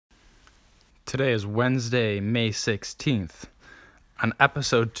Today is Wednesday, May 16th. On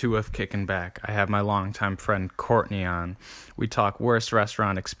episode 2 of Kickin Back, I have my longtime friend Countney on. We talk worst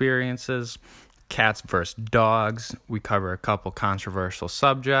restaurant experiences, cats versus dogs, we cover a couple controversial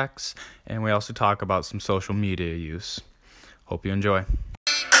subjects, and we also talk about some social media use. Hope you enjoy.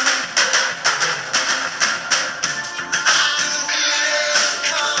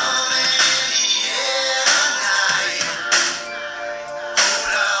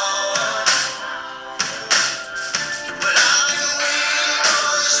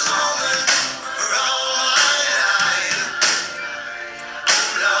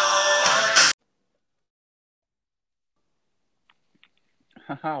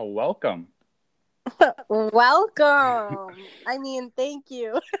 Welcome. Welcome. Thank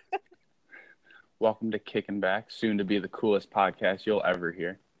you. Welcome to Kickin Back, soon to be the coolest podcast you'll ever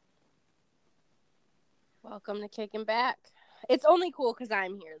hear. Welcome to Kickin Back. It's only cool because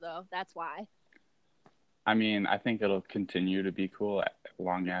I'm here, though. That's why. I think it'll continue to be cool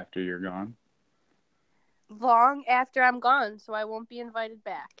long after you're gone. Long after I'm gone, so I won't be invited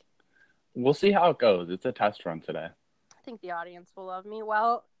back. We'll see how it goes. It's a test run today. I think the audience will love me.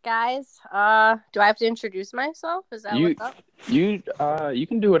 Well, guys, do I have to introduce myself? Is that what's up? You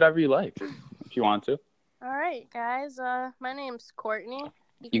can do whatever you like if you want to. All right, guys. My name's Countney.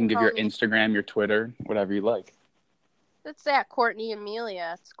 You can give your Instagram, your Twitter, whatever you like. It's at Courtney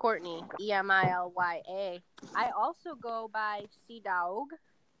Amelia. It's Countney, Emilya. I also go by C-Dog.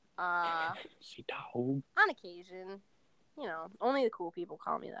 C-Dog? On occasion. Only the cool people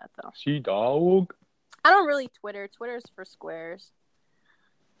call me that, though. C-Dog? I don't really Twitter. Twitter's for squares.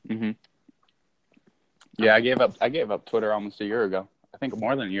 Mhm. Yeah, I gave up Twitter almost a year ago. I think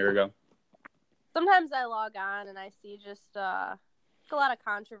more than a year ago. Sometimes I log on and I see just a lot of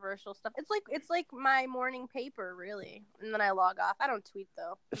controversial stuff. It's like my morning paper, really. And then I log off. I don't tweet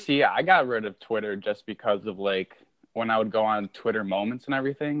though. See, I got rid of Twitter just because of when I would go on Twitter Moments and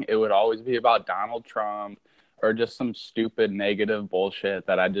everything, it would always be about Donald Trump or just some stupid negative bullshit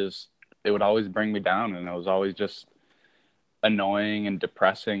that it would always bring me down, and it was always just annoying and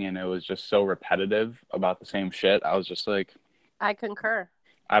depressing, and it was just so repetitive about the same shit. I was just like, I concur.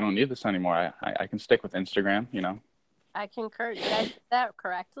 I don't need this anymore. I can stick with Instagram, I concur. Did I say that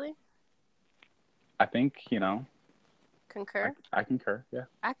correctly? I think, Concur? I concur, yeah.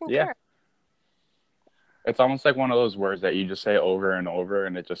 I concur. Yeah. It's almost like one of those words that you just say over and over,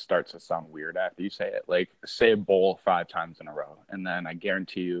 and it just starts to sound weird after you say it. Like, say bowl 5 times in a row, and then I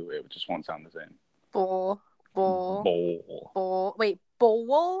guarantee you it just won't sound the same. Bowl. Wait,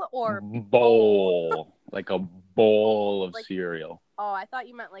 bowl or bowl? Like a bowl of cereal. Oh, I thought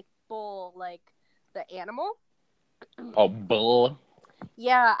you meant like bowl, like the animal. Oh, bull.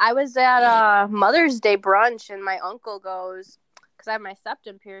 Yeah, I was at Mother's Day brunch, and my uncle goes, because I have my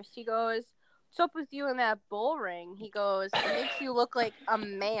septum pierced, he goes, "What's up with you in that bull ring?" He goes, "It makes you look like a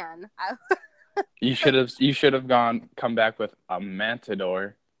man." You should have come back with a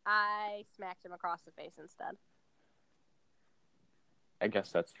matador. I smacked him across the face instead. I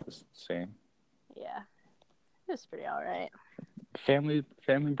guess that's the same. Yeah, it was pretty all right. Family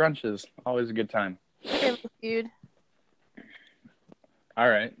brunches, always a good time. Family feud. All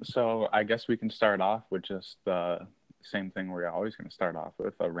right, so I guess we can start off with just the same thing we're always going to start off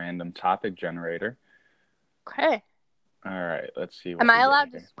with, a random topic generator. Okay. All right, let's see. Am I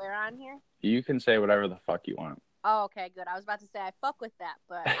allowed to swear on here? You can say whatever the fuck you want. Oh, okay, good. I was about to say I fuck with that,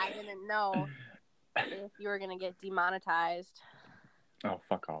 but I didn't know if you were going to get demonetized. Oh,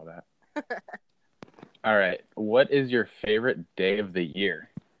 fuck all that. All right, what is your favorite day of the year?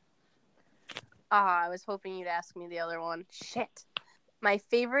 I was hoping you'd ask me the other one. Shit. My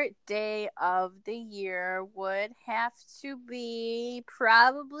favorite day of the year would have to be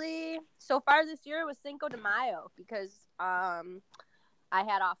probably, so far this year, it was Cinco de Mayo because I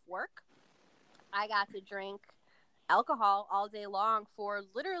had off work. I got to drink alcohol all day long for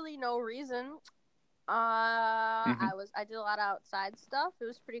literally no reason. I did a lot of outside stuff. It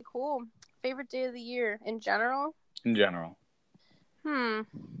was pretty cool. Favorite day of the year in general? In general.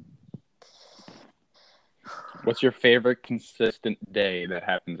 What's your favorite consistent day that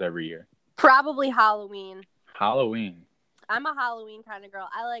happens every year? Probably Halloween. Halloween. I'm a Halloween kind of girl.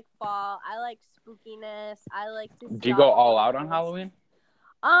 I like fall. I like spookiness. I like to. Do you go all out on Halloween?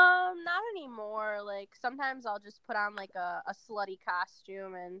 Not anymore. Like sometimes I'll just put on like a slutty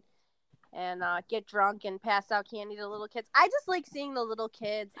costume and get drunk and pass out candy to little kids. I just like seeing the little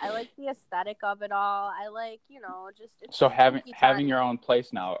kids. I like the aesthetic of it all. I like, just. So having your own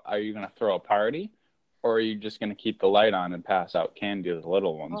place now, are you gonna throw a party? Or are you just going to keep the light on and pass out candy to the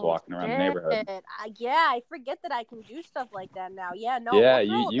little ones walking around the neighborhood? I forget that I can do stuff like that now. Yeah, no, yeah,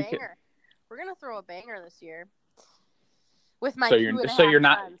 we'll you can. We're gonna throw a banger this year with my So 2.5 friends.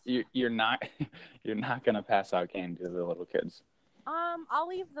 you're not you're not gonna pass out candy to the little kids. I'll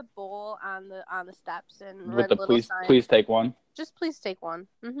leave the bowl on the steps and With write a the little please sign. please take one. Just please take one.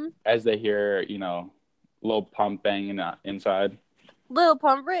 Mm-hmm. As they hear, little pump banging inside. Lil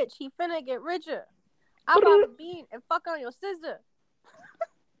Pump Rich, he finna get richer. I pop a bean and fuck on your sister.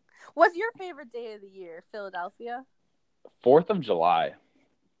 What's your favorite day of the year, Philadelphia? 4th of July.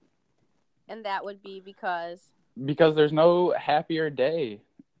 And that would be because There's no happier day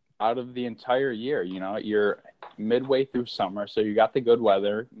out of the entire year. You're midway through summer, so you got the good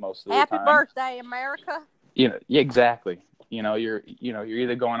weather most of the time. Happy birthday, America. Yeah, exactly. You're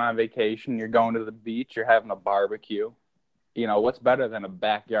either going on vacation, you're going to the beach, you're having a barbecue. What's better than a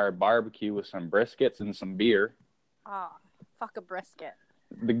backyard barbecue with some briskets and some beer? Oh, fuck a brisket.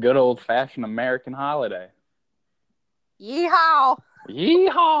 The good old-fashioned American holiday. Yeehaw!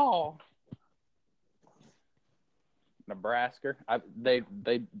 Yeehaw! Nebraska, they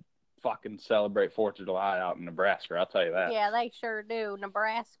fucking celebrate 4th of July out in Nebraska, I'll tell you that. Yeah, they sure do.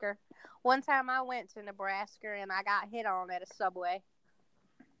 Nebraska. One time I went to Nebraska and I got hit on at a Subway.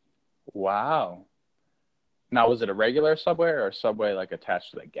 Wow. Now, was it a regular Subway or a Subway like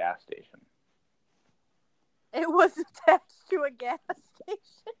attached to the gas station? It was attached to a gas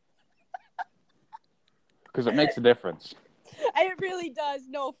station. Because it makes a difference. It really does.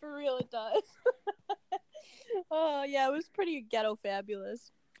 No, for real, it does. Oh, yeah, it was pretty ghetto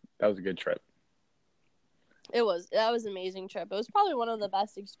fabulous. That was a good trip. That was an amazing trip. It was probably one of the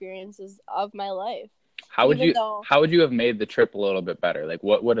best experiences of my life. How would you have made the trip a little bit better? Like,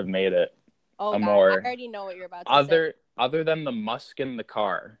 what would have made it I already know what you're about to say. Other than the musk in the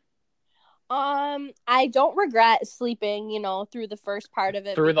car? I don't regret sleeping, through the first part of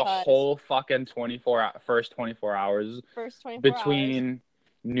it. Through the whole fucking first 24 hours. First 24 between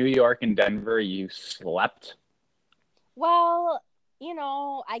New York and Denver, you slept? Well,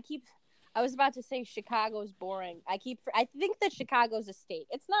 I was about to say Chicago's boring. I think that Chicago's a state.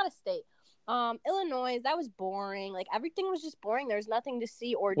 It's not a state. Illinois, that was boring. Like, everything was just boring. There's nothing to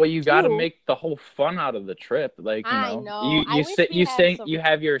see or Well, you got to make the whole fun out of the trip. Like, I know. You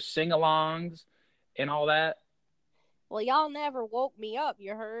have your sing-alongs and all that. Well, y'all never woke me up,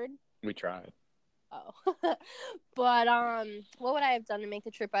 you heard? We tried. Oh. But what would I have done to make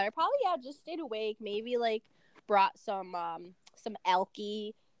the trip better? Probably, just stayed awake. Maybe, like, brought some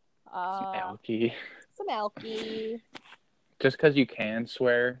Elky. Some Elky. Just because you can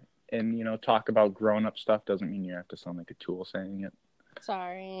swear and, talk about grown-up stuff doesn't mean you have to sound like a tool saying it.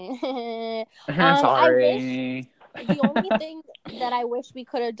 Sorry. Sorry. The only thing that I wish we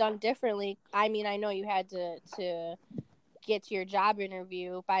could have done differently, I mean, I know you had to get to your job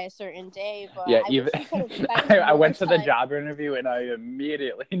interview by a certain day, but yeah, I went to the job interview and I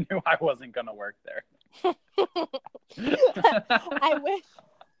immediately knew I wasn't going to work there. I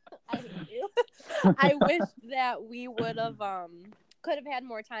wish that we would have could have had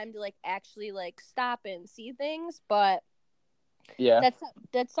more time to like actually like stop and see things, but yeah,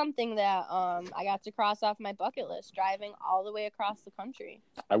 that's something that I got to cross off my bucket list, driving all the way across the country.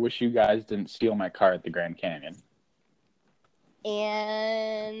 I wish you guys didn't steal my car at the Grand Canyon.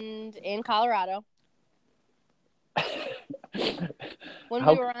 And in Colorado. When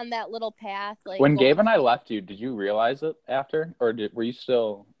we were on that little path, like when Gabe and I left you, did you realize it after, or were you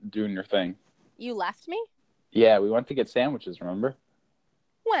still doing your thing? You left me? Yeah, we went to get sandwiches. Remember?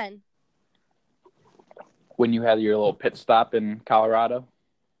 When? When you had your little pit stop in Colorado.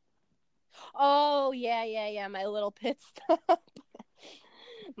 Oh yeah, my little pit stop.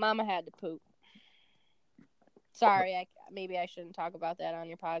 Mama had to poop. Sorry, maybe I shouldn't talk about that on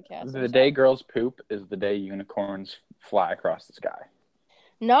your podcast. The day girls poop is the day unicorns fly across the sky.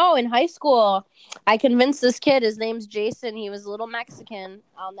 No, in high school, I convinced this kid, his name's Jason, he was a little Mexican.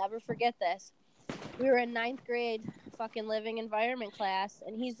 I'll never forget this. We were in 9th grade, fucking living environment class,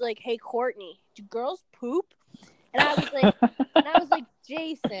 and he's like, "Hey, Courtney, do girls poop?" And I was like,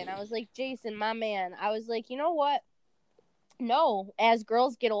 Jason, my man. I was like, you know what? No, as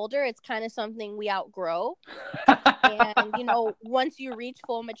girls get older, it's kind of something we outgrow. And, once you reach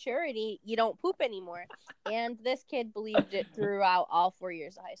full maturity, you don't poop anymore. And this kid believed it throughout all 4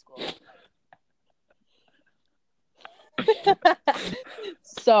 years of high school.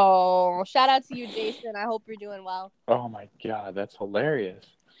 So, shout out to you, Jason. I hope you're doing well. Oh, my God. That's hilarious.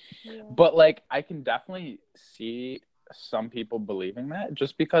 Yeah. But, like, I can definitely see some people believing that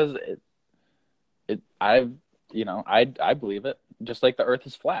just because I believe it, just like the earth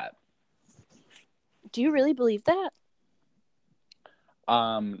is flat. Do you really believe that?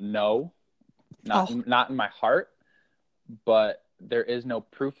 No, not in my heart, but there is no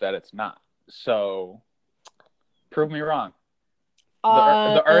proof that it's not. So prove me wrong.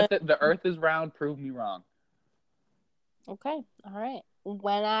 Uh, The Earth is round. Prove me wrong. okay, all right.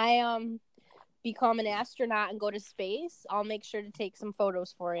 When I become an astronaut and go to space, I'll make sure to take some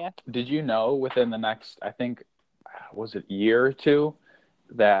photos for you. Did you know within the next, I think, was it year or two,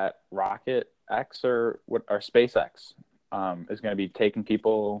 that Rocket X or SpaceX is going to be taking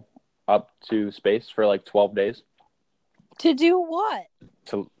people up to space for like 12 days To do what?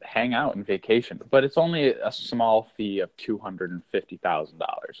 to hang out and vacation, but it's only a small fee of $250,000.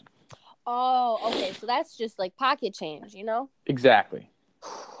 Oh, okay. So that's just like pocket change, you know? Exactly.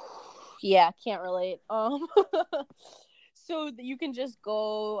 Yeah, can't relate. So you can just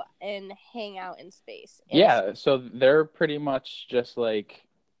go and hang out in space. Yeah, so they're pretty much just like,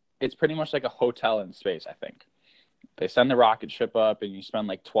 it's pretty much like a hotel in space, I think. They send the rocket ship up and you spend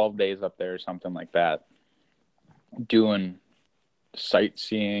like 12 days up there or something like that, doing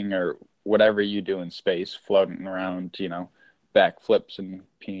sightseeing or whatever you do in space, floating around, backflips and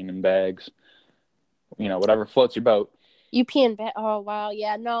peeing in bags, whatever floats your boat. You pee in bed. Oh, wow.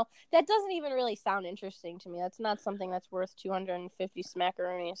 Yeah, no, that doesn't even really sound interesting to me. That's not something that's worth 250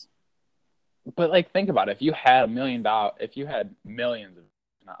 smackaroonies. But like, think about it. If you had if you had millions of,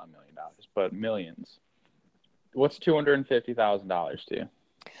 not $1 million, but millions, what's $250,000 to you?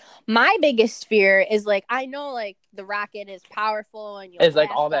 My biggest fear is like, I know like the rocket is powerful and you'll It's like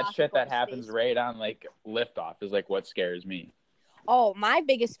blast all that off shit and go that to happens space. right on like liftoff is like what scares me. Oh, my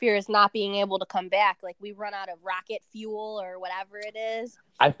biggest fear is not being able to come back. Like we run out of rocket fuel or whatever it is.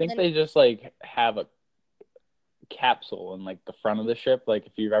 I think Then, they just like have a capsule in like the front of the ship. Like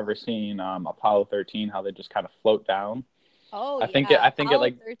if you've ever seen Apollo 13, how they just kind of float down. oh I think yeah, it Apollo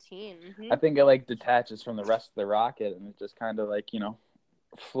like 13. I think it like detaches from the rest of the rocket and it just kind of like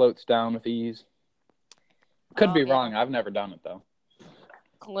floats down with ease. Could Oh be yeah, wrong. I've never done it though.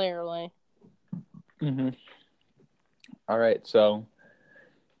 clearly. Mm-hmm. All right, so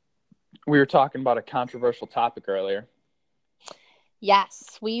we were talking about a controversial topic earlier.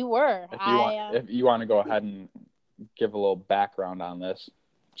 Yes, we were. If you want to go ahead and give a little background on this.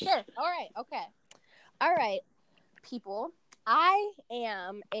 Sure. All right. Okay. All right, people. I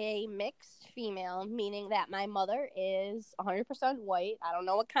am a mixed female, meaning that my mother is 100% white. I don't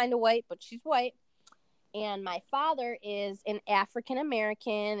know what kind of white, but she's white. And my father is an African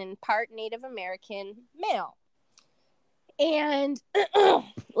American and part Native American male. And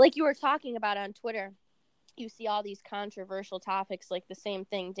like you were talking about on Twitter, you see all these controversial topics like the same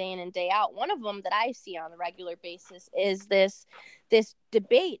thing day in and day out. One of them that I see on a regular basis is this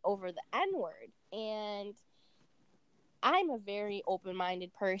debate over the N-word. And I'm a very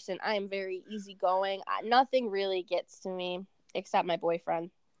open-minded person. I am very easygoing. Nothing really gets to me except my boyfriend.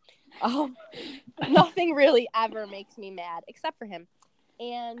 Nothing really ever makes me mad except for him.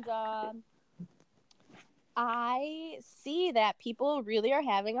 And I see that people really are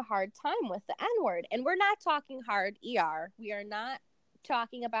having a hard time with the N-word. And we're not talking hard ER. We are not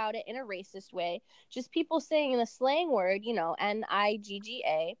talking about it in a racist way. Just people saying the slang word, Nigga.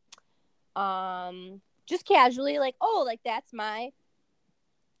 Just casually like, oh, like that's my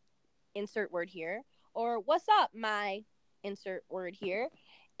insert word here. Or what's up, my insert word here.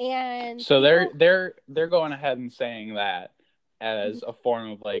 And so they're going ahead and saying that as a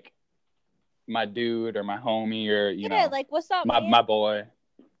form of like my dude or my homie or like what's up, man? my boy.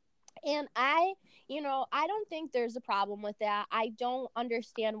 And I don't think there's a problem with that. I don't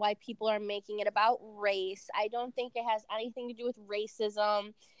understand why people are making it about race. I don't think it has anything to do with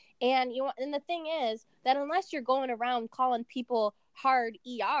racism. And and the thing is that unless you're going around calling people hard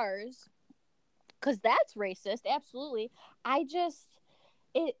ERs, because that's racist, absolutely. I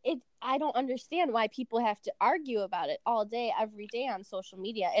don't understand why people have to argue about it all day, every day on social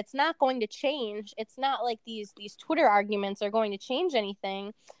media. It's not going to change. It's not like these Twitter arguments are going to change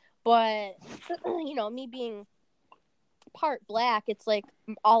anything. But me being part black, it's like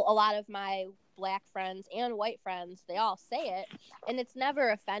a lot of my black friends and white friends, they all say it, and it's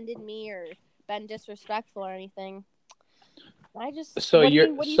never offended me or been disrespectful or anything. I just So what do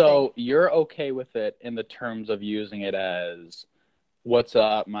you think? you're okay with it in the terms of using it as what's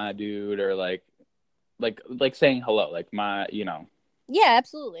up, my dude, or like saying hello, like my, Yeah,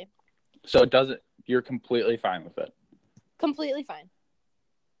 absolutely. So you're completely fine with it. Completely fine.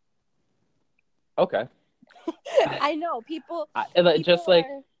 Okay. I know people just like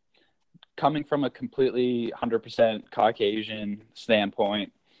are... coming from a completely 100% Caucasian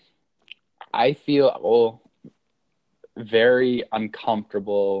standpoint, I feel very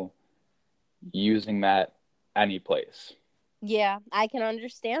uncomfortable using that any place. Yeah, I can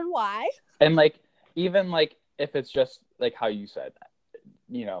understand why. And like even like if it's just like how you said,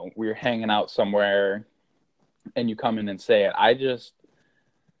 we're hanging out somewhere and you come in and say it.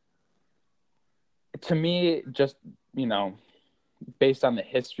 To me, just, based on the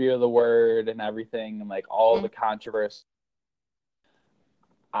history of the word and everything and like all the controversy,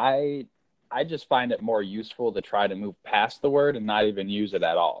 I just find it more useful to try to move past the word and not even use it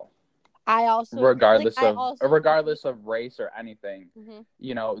at all. I also regardless of race or anything,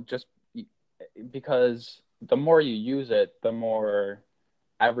 just because the more you use it, the more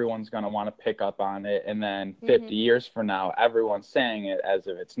everyone's going to want to pick up on it. And then 50 years from now, everyone's saying it as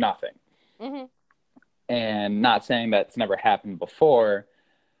if it's nothing. And not saying that's never happened before.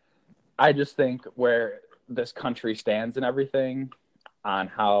 I just think where this country stands and everything, on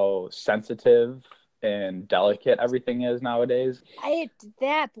how sensitive and delicate everything is nowadays.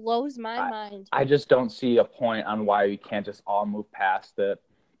 That blows my mind. I just don't see a point on why we can't just all move past it.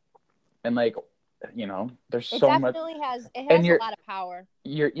 And like, there's so much. It has a lot of power.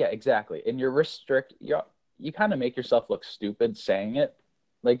 Yeah, exactly. And you kind of make yourself look stupid saying it.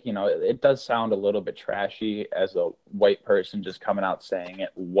 Like, it does sound a little bit trashy as a white person just coming out saying it,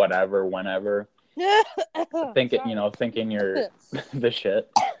 whatever, whenever. Thinking you're the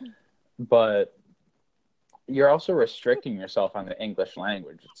shit. But you're also restricting yourself on the English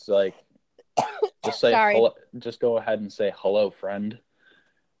language. It's like, just go ahead and say, hello, friend.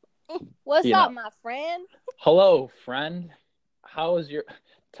 What's up, my friend? Hello, friend. How is your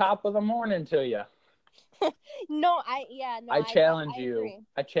top of the morning to you? I challenge you.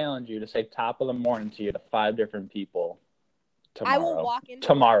 I challenge you to say top of the morning to you to 5 different people tomorrow. I will walk in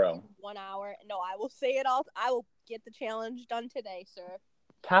tomorrow. 1 hour. No, I will say it all. I will get the challenge done today, sir.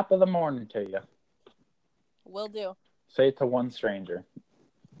 Top of the morning to you. Will do. Say it to one stranger.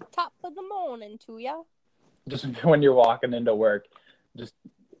 Top of the morning to ya. Just when you're walking into work, just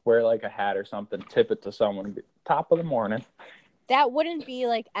wear like a hat or something. Tip it to someone. Top of the morning. That wouldn't be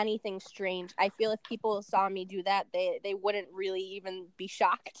like anything strange. I feel if people saw me do that, they wouldn't really even be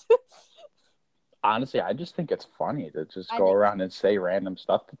shocked. Honestly, I just think it's funny to just go around and say random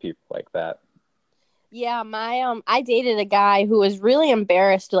stuff to people like that. Yeah, I dated a guy who was really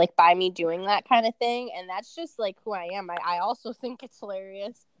embarrassed like by me doing that kind of thing, and that's just like who I am. I also think it's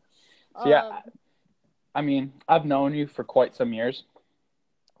hilarious. Yeah, I mean, I've known you for quite some years.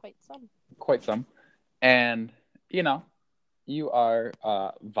 Quite some. And, you are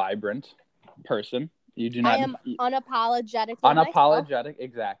a vibrant person. You do not. I am unapologetic. Unapologetic,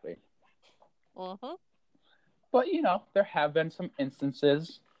 exactly. Mm-hmm. But, there have been some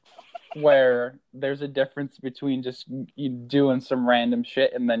instances where there's a difference between just you doing some random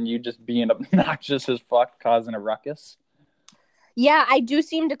shit and then you just being obnoxious as fuck, causing a ruckus. Yeah, I do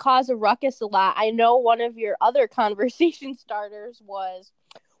seem to cause a ruckus a lot. I know one of your other conversation starters was,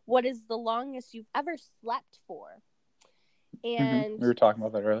 what is the longest you've ever slept for? And we were talking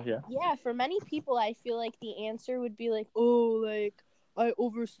about that earlier. Yeah, for many people, I feel like the answer would be like, oh, like, I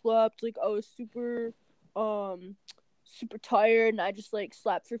overslept, like, I was super tired, and I just, like,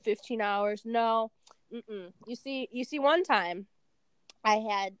 slept for 15 hours. No, You see, one time,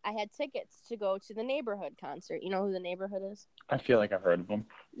 I had tickets to go to the Neighborhood concert. You know who the Neighborhood is? I feel like I've heard of them.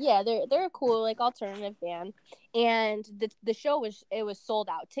 Yeah, they're a cool like alternative band, and the show was sold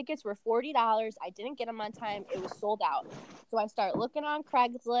out. Tickets were $40. I didn't get them on time. It was sold out. So I start looking on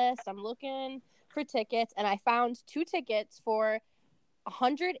Craigslist. I'm looking for tickets, and I found 2 tickets for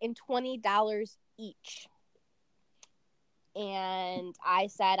 $120 each. And I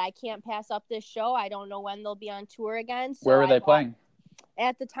said, I can't pass up this show. I don't know when they'll be on tour again. So where were they playing?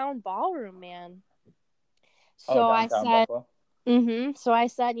 At the Town Ballroom, man. So downtown Buffalo? So I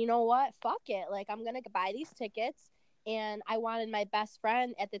said, you know what? Fuck it. Like, I'm going to buy these tickets. And I wanted my best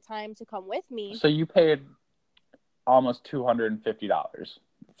friend at the time to come with me. So you paid almost $250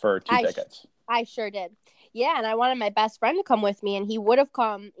 for 2 tickets. I sure did. Yeah, and I wanted my best friend to come with me, and he would have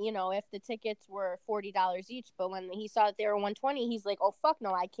come, if the tickets were $40 each. But when he saw that they were $120, he's like, "Oh fuck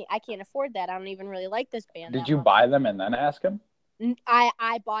no, I can't afford that. I don't even really like this band." Did you buy them and then ask him?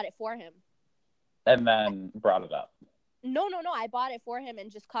 I bought it for him. And then brought it up. No. I bought it for him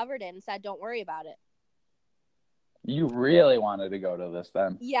and just covered it and said, "Don't worry about it." You really wanted to go to this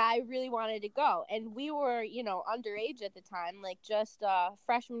then? Yeah, I really wanted to go, and we were, underage at the time, like just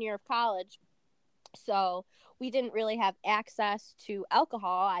freshman year of college. So we didn't really have access to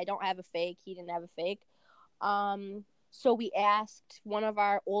alcohol. I don't have a fake. He didn't have a fake. So we asked one of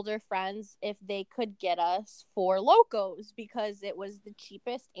our older friends if they could get us 4 Locos because it was the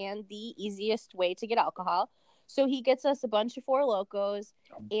cheapest and the easiest way to get alcohol. So he gets us a bunch of 4 Locos.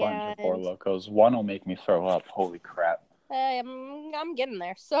 Bunch of 4 Locos. One will make me throw up. Holy crap. I'm getting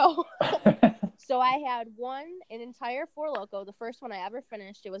there. So So I had an entire Four Loko. The first one I ever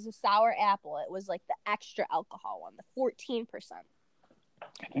finished, it was a sour apple. It was like the extra alcohol one, the 14%.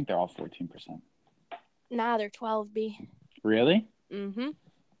 I think they're all 14%. Nah, they're 12B. Really? Mm-hmm.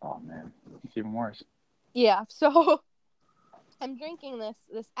 Oh, man. It's even worse. Yeah, so I'm drinking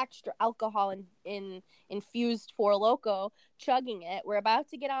this extra alcohol in infused Four Loko, chugging it. We're about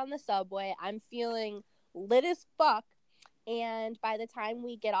to get on the subway. I'm feeling lit as fuck. And by the time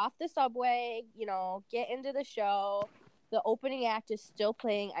we get off the subway, get into the show, the opening act is still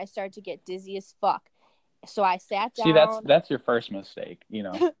playing. I start to get dizzy as fuck. So I sat down. See, that's your first mistake,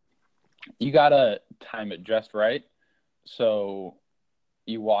 You gotta time it just right, so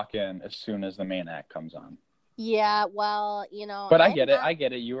you walk in as soon as the main act comes on. Yeah, well, But I get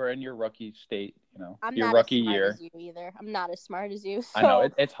it. You were in your rookie state, I'm your not rookie as smart year. as you either. I'm not as smart as you. So. I know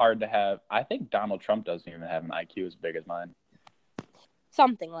it's hard to have. I think Donald Trump doesn't even have an IQ as big as mine.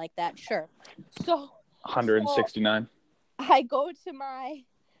 Something like that, sure. So 169. I go to my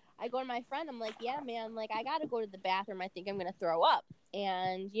friend. I'm like, yeah, man, like I gotta go to the bathroom. I think I'm gonna throw up.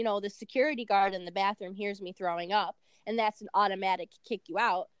 And the security guard in the bathroom hears me throwing up, and that's an automatic kick you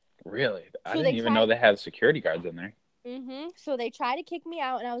out. Really? I didn't even know they had security guards in there. Mm-hmm. So they try to kick me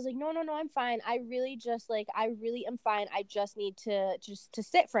out, and I was like, no, I'm fine. I really am fine. I just need to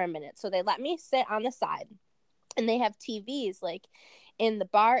sit for a minute. So they let me sit on the side, and they have TVs like in the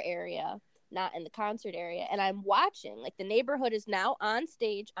bar area, not in the concert area. And I'm watching, like the neighborhood is now on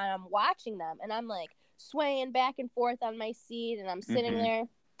stage. I'm watching them, and I'm like swaying back and forth on my seat, and I'm sitting there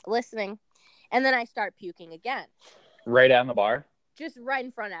listening. And then I start puking again. Right on the bar? Just right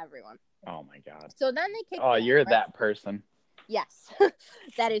in front of everyone. Oh my God. So then they kick me out. Oh, you're right? that person. Yes,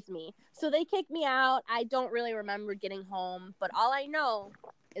 that is me. So they kicked me out. I don't really remember getting home, but all I know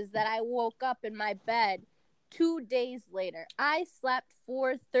is that I woke up in my bed 2 days later. I slept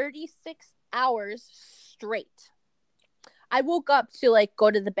for 36 hours straight. I woke up to like go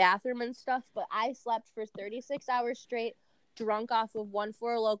to the bathroom and stuff, but I slept for 36 hours straight, drunk off of 1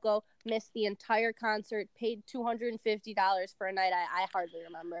 Four Loko, missed the entire concert, paid $250 for a night I hardly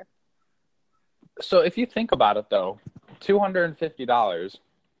remember. So if you think about it, though, $250,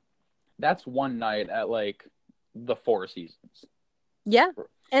 that's one night at like the Four Seasons. Yeah,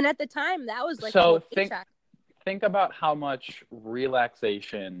 and at the time that was like so a paycheck. Think about how much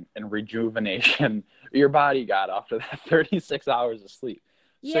relaxation and rejuvenation your body got after that 36 hours of sleep.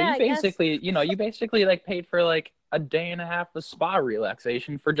 Yeah, so you basically like paid for like a day and a half of spa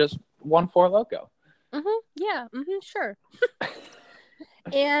relaxation for just 1 Four Loko. Yeah. Sure.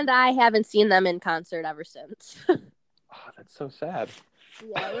 And I haven't seen them in concert ever since. Oh, that's so sad.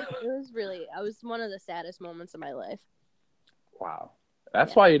 Yeah, it was one of the saddest moments of my life. Wow.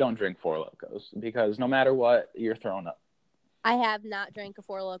 That's why you don't drink Four Lokos, because no matter what, you're throwing up. I have not drank a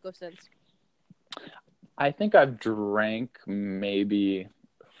Four Loko since. I think I've drank maybe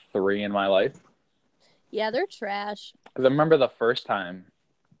 3 in my life. Yeah, they're trash. Because I remember the first time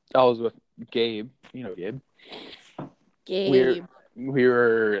I was with Gabe. You know Gabe. Gabe. We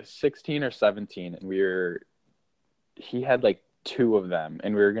were 16 or 17, and he had like 2 of them,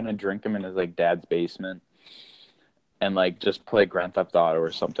 and we were going to drink them in his like dad's basement. And like just play Grand Theft Auto or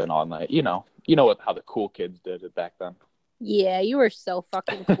something all night. You know how the cool kids did it back then. Yeah, you were so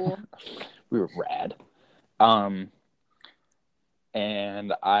fucking cool. We were rad.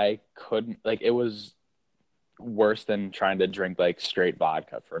 And I couldn't, like, it was worse than trying to drink like straight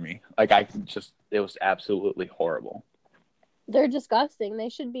vodka for me. Like it was absolutely horrible. They're disgusting. They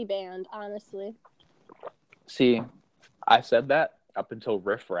should be banned, honestly. See, I said that up until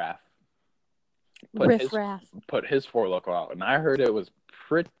Riff Raff put his Four Loko out, and I heard it was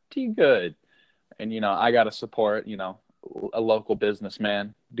pretty good. And I gotta support a local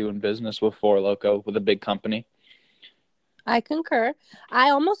businessman doing business with Four Loko with a big company. I concur. I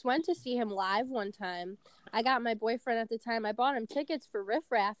almost went to see him live one time. I got my boyfriend at the time. I bought him tickets for Riff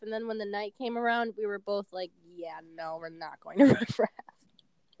Raff, and then when the night came around, we were both like, "Yeah, no, we're not going to Riff Raff."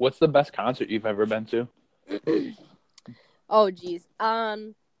 What's the best concert you've ever been to? Oh, geez.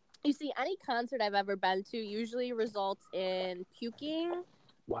 You see, any concert I've ever been to usually results in puking.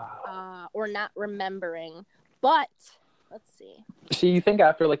 Wow. Or not remembering. But, let's see. See, you think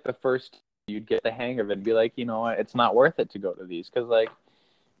after, like, the first, you'd get the hang of it and be like, you know what, it's not worth it to go to these. Because, like,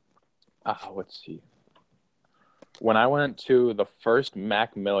 let's see. When I went to the first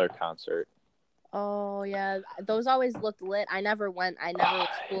Mac Miller concert. Oh, yeah. Those always looked lit. I never went. I never was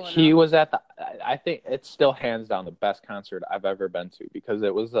cool enough. He was at I think it's still hands down the best concert I've ever been to, because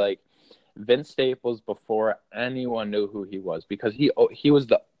it was like Vince Staples before anyone knew who he was, because he was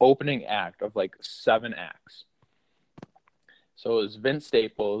the opening act of like 7 acts. So it was Vince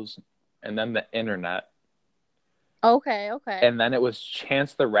Staples, and then the internet, Okay. and then it was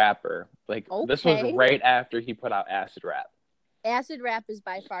Chance the Rapper. Like, this was Okay. right after he put out Acid Rap. Acid Rap is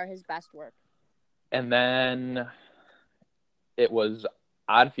by far his best work. And then it was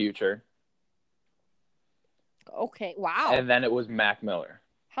Odd Future. Okay. Wow. And then it was Mac Miller.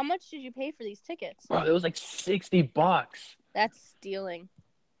 How much did you pay for these tickets? Bro, it was like $60. That's stealing.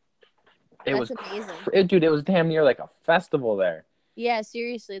 It That's was amazing. dude, it was damn near like a festival there. Yeah,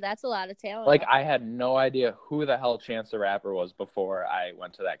 seriously, that's a lot of talent. Like, I had no idea who the hell Chance the Rapper was before I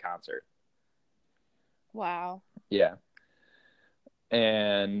went to that concert. Wow. Yeah.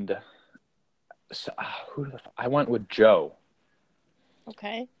 And so, I went with Joe.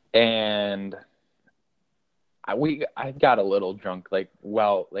 Okay. And I got a little drunk, like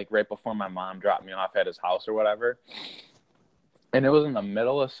right before my mom dropped me off at his house or whatever. And it was in the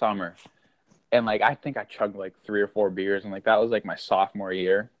middle of summer. And, like, I think I chugged, like, 3 or 4 beers. And, like, that was, like, my sophomore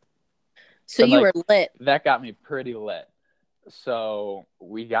year. So and, you like, were lit. That got me pretty lit. So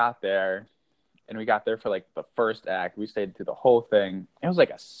we got there. And we got there for, like, the first act. We stayed through the whole thing. It was, like,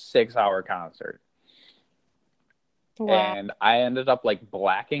 a 6-hour concert. Wow. And I ended up, like,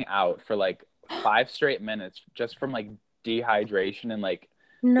 blacking out for, like, 5 straight minutes just from, like, dehydration and, like,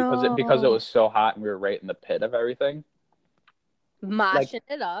 No. because it was so hot and we were right in the pit of everything. Moshing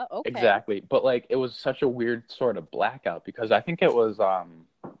it up. Okay. Exactly. But, like, it was such a weird sort of blackout because I think it was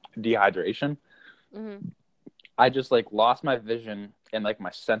dehydration. Mm-hmm. I just, like, lost my vision and, like,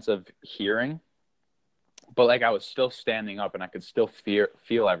 my sense of hearing. But, like, I was still standing up and I could still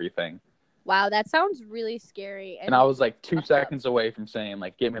feel everything. Wow, that sounds really scary. And I was, like, 2 seconds away from saying,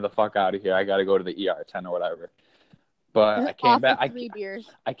 like, get me the fuck out of here. I got to go to the ER 10 or whatever. But I came back. 3 beers.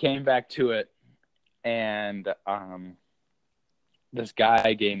 I came back to it, and this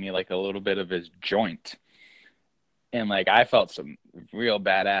guy gave me, like, a little bit of his joint. And, like, I felt some real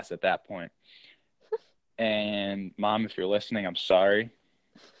badass at that point. And, Mom, if you're listening, I'm sorry.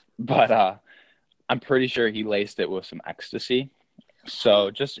 But I'm pretty sure he laced it with some ecstasy.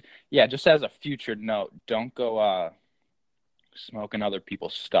 So just as a future note, don't go smoking other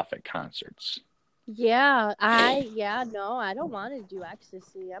people's stuff at concerts. Yeah, I don't want to do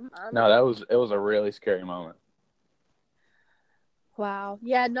ecstasy. No, it was a really scary moment. Wow.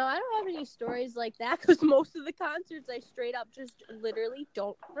 Yeah, no, I don't have any stories like that because most of the concerts I straight up just literally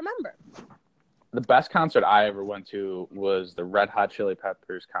don't remember. The best concert I ever went to was the Red Hot Chili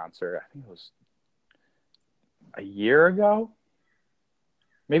Peppers concert. I think it was a year ago,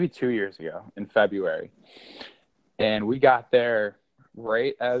 maybe 2 years ago in February. And we got there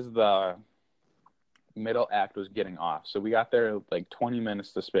right as the middle act was getting off. So we got there like 20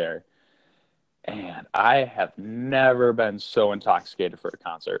 minutes to spare. And I have never been so intoxicated for a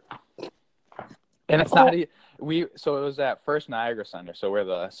concert. And it's not so it was at First Niagara Center, so where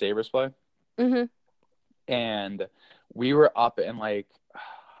the Sabres play. Mm-hmm. And we were up in like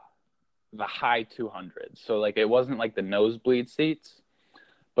the high 200s. So like it wasn't like the nosebleed seats,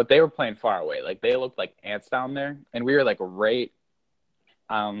 but they were playing far away. Like they looked like ants down there. And we were like right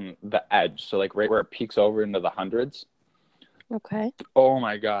on the edge. So like right where it peaks over into the hundreds. Okay. Oh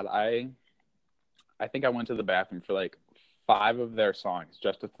my God. I think I went to the bathroom for like 5 of their songs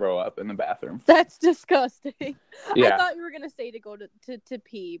just to throw up in the bathroom. That's disgusting. Yeah. I thought you were going to say to go to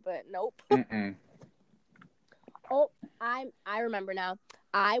pee, but nope. Mm-mm. Oh, I remember now.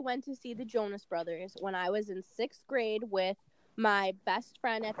 I went to see the Jonas Brothers when I was in 6th grade with my best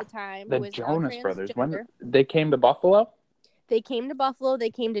friend at the time. The who is Jonas now Brothers. transgender. When they came to Buffalo? They came to Buffalo.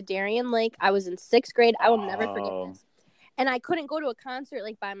 They came to Darien Lake. I was in 6th grade. I will never forget this. And I couldn't go to a concert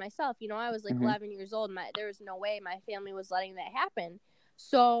like by myself. You know, I was like 11 years old. There was no way my family was letting that happen.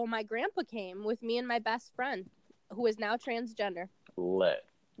 So my grandpa came with me and my best friend, who is now transgender. Lit.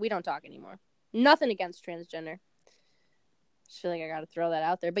 We don't talk anymore. Nothing against transgender. Just feel like I got to throw that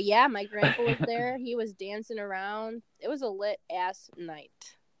out there. But yeah, my grandpa was there. He was dancing around. It was a lit ass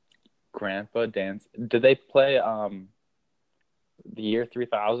night. Grandpa dance. Did they play the year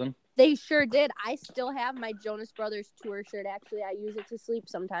 3000? They sure did. I still have my Jonas Brothers tour shirt. Actually, I use it to sleep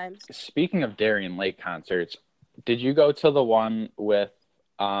sometimes. Speaking of Darien Lake concerts, did you go to the one with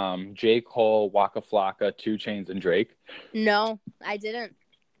J. Cole, Waka Flocka, 2 Chainz, and Drake? No, I didn't.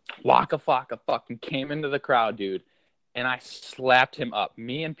 Waka Flocka fucking came into the crowd, dude, and I slapped him up.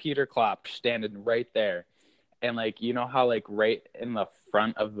 Me and Peter Klopp standing right there. And, like, you know how, like, right in the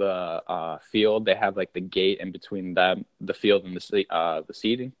front of the field, they have, like, the gate in between them, the field and the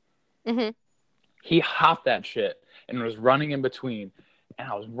seating? Mm-hmm. He hopped that shit and was running in between, and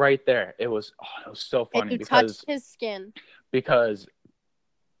I was right there. It was so funny. And you touched his skin. Because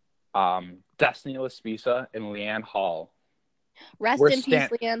Destiny Laspisa and Leanne Hall Rest We're in peace,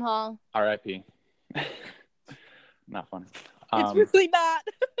 Leanne Hall. R.I.P. Not funny. It's really not.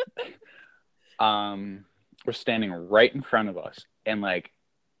 We're standing right in front of us, and like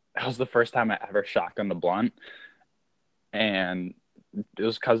that was the first time I ever shotgunned a blunt, and it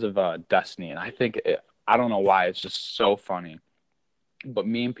was because of Destiny, and I don't know why, it's just so funny, but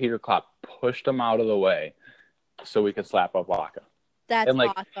me and Peter Klopp pushed him out of the way so we could slap up Waka. That's and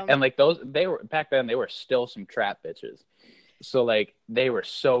like awesome. and like those, they were back then, they were still some trap bitches, so like they were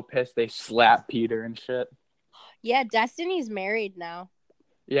so pissed, they slapped Peter and shit. Yeah, Destiny's married now.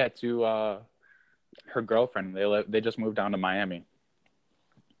 Yeah, to her girlfriend. They just moved down to Miami.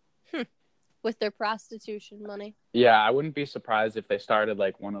 With their prostitution money. Yeah, I wouldn't be surprised if they started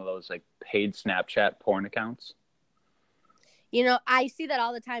like one of those like paid Snapchat porn accounts. You know, I see that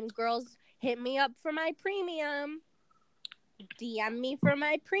all the time. Girls hit me up for my premium. DM me for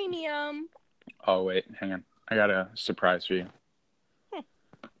my premium. Oh wait, hang on. I got a surprise for you.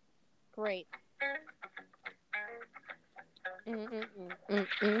 Great.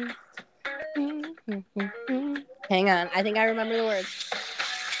 Hang on, I think I remember the words.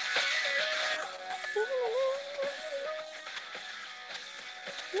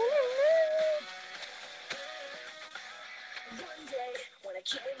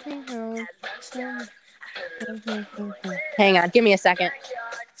 Hang on, give me a second.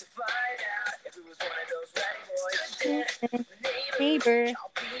 Neighbor,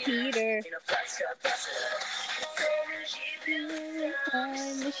 Peter.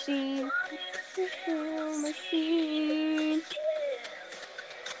 Time machine.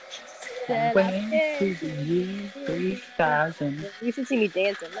 You should see me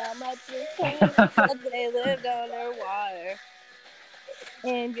dancing. Not much they lived underwater.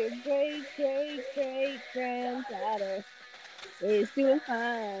 And your great granddaughter is doing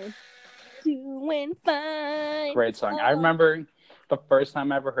fine. Doing fine. Great song. I remember the first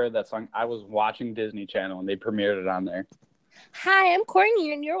time I ever heard that song, I was watching Disney Channel and they premiered it on there. Hi, I'm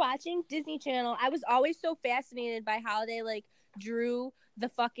Courtney and you're watching Disney Channel. I was always so fascinated by how they like drew the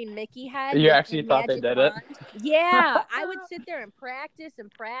fucking Mickey head. You actually thought they did it? Yeah, I would sit there and practice.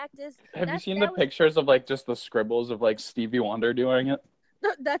 Have you seen the pictures of like just the scribbles of like Stevie Wonder doing it?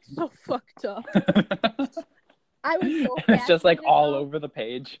 That's so fucked up. I was so it's just like all over the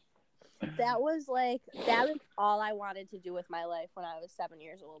page. That was all I wanted to do with my life when I was 7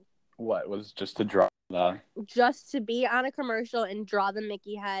 years old. What was just to draw just to be on a commercial and draw the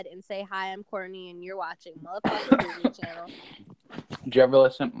Mickey head and say, hi, I'm Courtney and you're watching motherfucking Disney Channel. Did you ever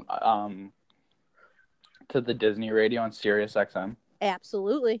listen to the Disney radio on Sirius XM?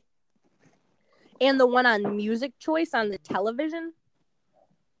 Absolutely. And the one on Music Choice on the television?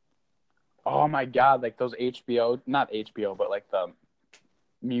 Oh my god, like those not HBO, but like the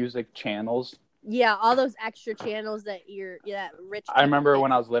music channels. Yeah, all those extra channels that rich. I remember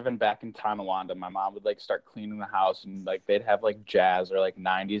when I was living back in Tonawanda, my mom would like start cleaning the house and like they'd have like jazz or like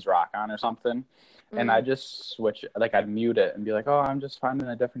 90s rock on or something. And I just switch, like I'd mute it and be like, oh, I'm just finding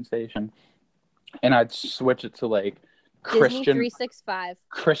a different station. And I'd switch it to like Christian. Disney 365.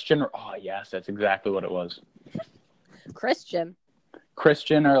 Christian. Oh yes, that's exactly what it was. Christian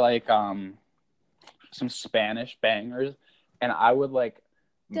or like some Spanish bangers. And I would like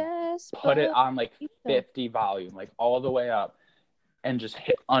put it on like 50 volume, like all the way up, and just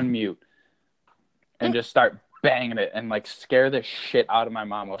hit unmute and just start banging it and like scare the shit out of my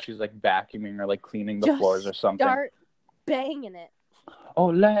mom while she's like vacuuming or like cleaning the floors or something. Start banging it.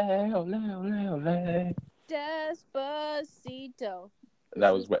 Ole, ole, ole, ole. Despacito.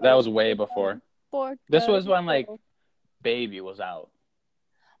 That was way before. This was when like Baby was out.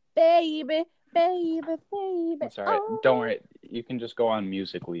 Baby. That's all right. Oh. Don't worry. You can just go on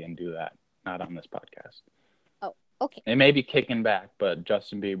Musically and do that. Not on this podcast. Oh, okay. It may be Kickin Back, but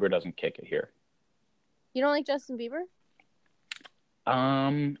Justin Bieber doesn't kick it here. You don't like Justin Bieber?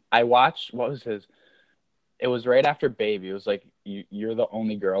 I watched, what was his? It was right after Baby. It was like, You're the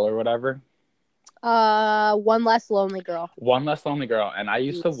Only Girl or whatever. One Less Lonely Girl. One Less Lonely Girl. And I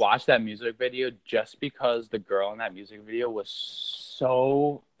used to watch that music video just because the girl in that music video was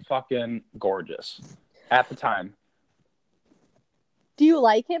so fucking gorgeous at the time. Do you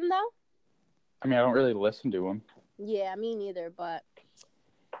like him though? I mean, I don't really listen to him. Yeah, me neither, but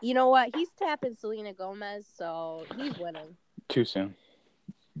you know what? He's tapping Selena Gomez, so he's winning. Too soon.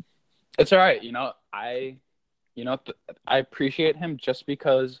 It's all right. I appreciate him just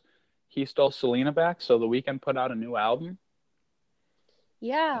because he stole Selena back, so The Weeknd put out a new album.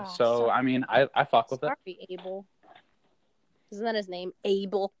 Yeah. So, I mean, I fuck with it. Sorry, Abel. Isn't that his name?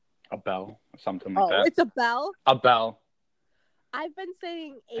 Abel. Abel, something like that. Oh, it's Abel? Abel. I've been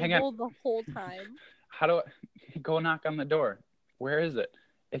saying Abel the whole time. How do I go knock on the door? Where is it?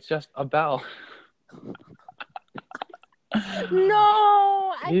 It's just a bell.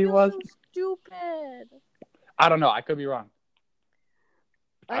 No, I He feel was. so stupid. I don't know. I could be wrong.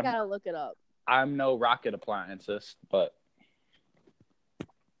 I gotta look it up. I'm no rocket appliancist, but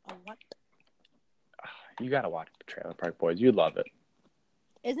What? you gotta watch Trailer Park Boys. You'd love it.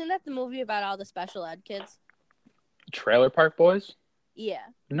 Isn't that the movie about all the special ed kids? Trailer Park Boys? Yeah.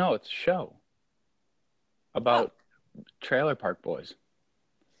 No, it's a show about Trailer Park Boys.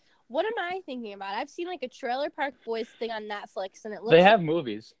 What am I thinking about? I've seen like a Trailer Park Boys thing on Netflix, and it looks. They have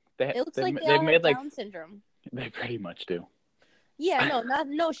movies. It looks like they they've all made have Down syndrome. They pretty much do. Yeah,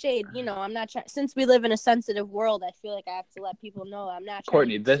 no shade. You know, I'm not trying. Since we live in a sensitive world, I feel like I have to let people know I'm not trying.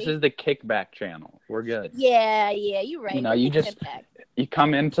 Courtney, this is the Kickin Back channel. We're good. Yeah, you're right. You know, you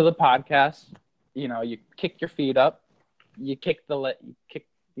come into the podcast. You know, you kick your feet up. You kick the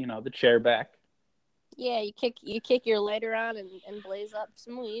chair back. Yeah, you kick your lighter on and blaze up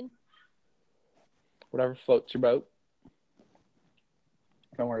some weed. Whatever floats your boat.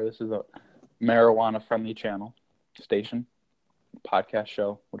 Don't worry, this is a marijuana-friendly channel, station, podcast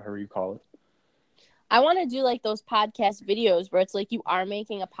show, whatever you call it. I want to do like those podcast videos where it's like you are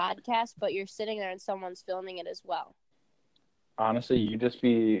making a podcast, but you're sitting there and someone's filming it as well. Honestly,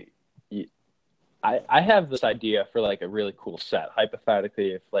 I have this idea for like a really cool set.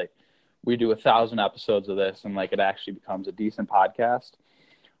 Hypothetically, if like we do 1,000 episodes of this and like it actually becomes a decent podcast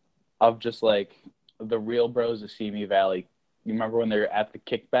of just like the real bros of Simi Valley. You remember when they were at the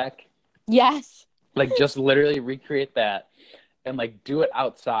kickback? Yes. Like just literally recreate that and like do it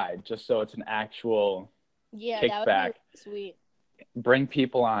outside just so it's an actual kickback. That would be sweet. Bring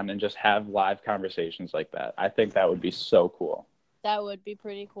people on and just have live conversations like that. I think that would be so cool. That would be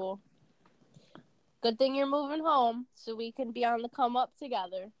pretty cool. Good thing you're moving home so we can be on the come up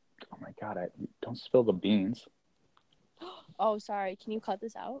together. Oh my God, don't spill the beans. Oh, sorry. Can you cut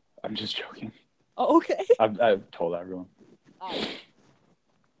this out? I'm just joking. Oh, okay. I've told everyone. Oh.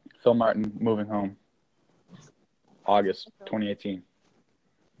 Phil Martin moving home. August 2018.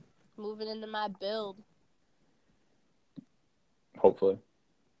 Moving into my build. Hopefully.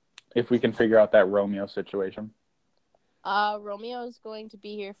 If we can figure out that Romeo situation. Romeo's going to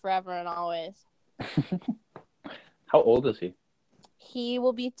be here forever and always. How old is he? He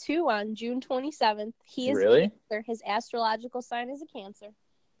will be 2 on June 27th. He is really? a Cancer. His astrological sign is a Cancer.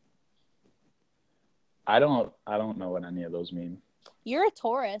 I don't know what any of those mean. You're a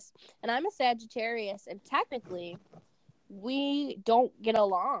Taurus, and I'm a Sagittarius, and technically, we don't get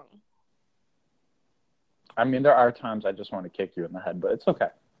along. I mean, there are times I just want to kick you in the head, but it's okay.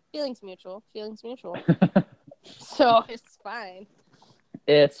 Feelings mutual. So, it's fine.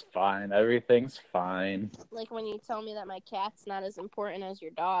 It's fine. Everything's fine. Like when you tell me that my cat's not as important as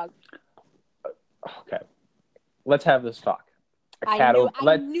your dog. Okay. Let's have this talk. I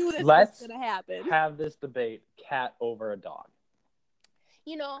knew this was going to happen. Let's have this debate, cat over a dog.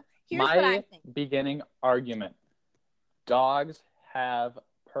 You know, here's what I think. My beginning argument. Dogs have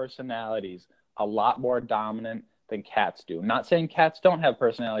personalities a lot more dominant than cats do. I'm not saying cats don't have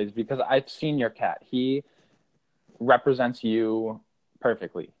personalities because I've seen your cat. He represents you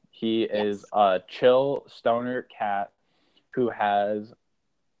perfectly. He is a chill stoner cat who has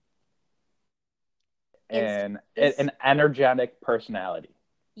an energetic personality.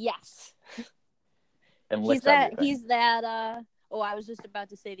 Yes. And he's that I was just about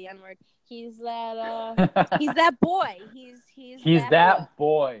to say the N-word. He's that boy. He's that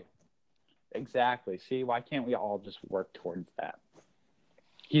boy. Exactly. See, why can't we all just work towards that?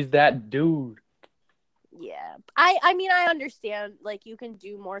 He's that dude. Yeah. I mean, I understand, like, you can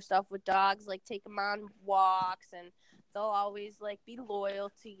do more stuff with dogs, like take them on walks, and they'll always, like, be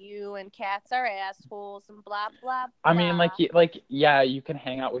loyal to you, and cats are assholes, and blah, blah, blah. I mean, yeah, you can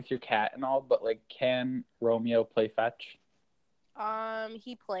hang out with your cat and all, but, like, can Romeo play fetch?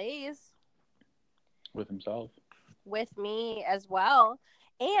 He plays. With himself. With me as well.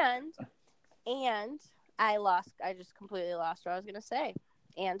 And I just completely lost what I was going to say.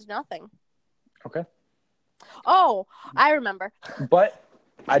 And nothing. Okay. Oh, I remember. But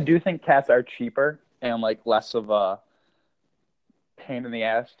I do think cats are cheaper and like less of a pain in the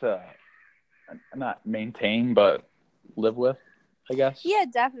ass to not maintain but live with, I guess. Yeah,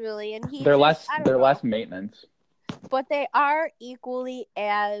 definitely. And they're less maintenance. But they are equally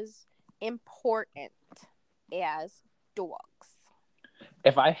as important as dogs.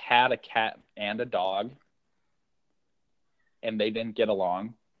 If I had a cat and a dog and they didn't get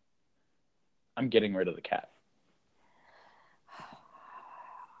along, I'm getting rid of the cat.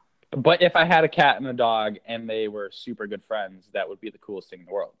 But if I had a cat and a dog and they were super good friends, that would be the coolest thing in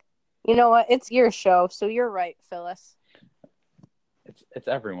the world. You know what? It's your show, so you're right, Phyllis. It's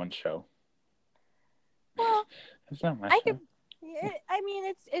everyone's show. Well, It's not my I show. could. I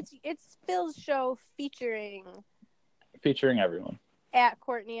mean, it's Phil's show featuring Everyone. at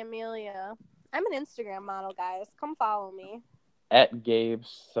Courtney Amelia. I'm an Instagram model, guys. Come follow me. At Gabe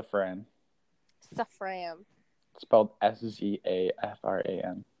Safran. Safran. Spelled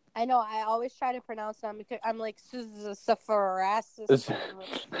Zafran. I know. I always try to pronounce them because I'm like Safran.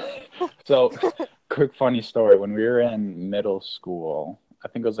 So, quick funny story. When we were in middle school, I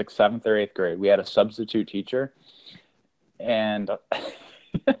think it was like 7th or 8th grade, we had a substitute teacher, and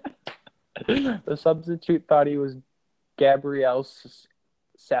the substitute thought he was Gabrielle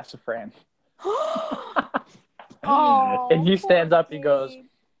Sassafran. Oh, and he stands up, Gabe. he goes,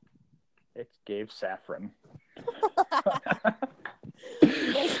 "It's Gabe Saffron."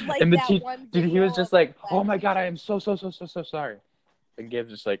 like and the dude, he was just like, "Oh my God, I am so sorry." And Gabe's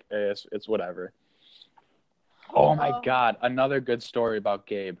just like, it's whatever. Oh my God, another good story about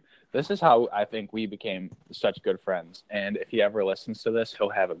Gabe. This is how I think we became such good friends. And if he ever listens to this, he'll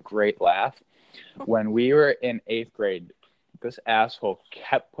have a great laugh. When we were in 8th grade, this asshole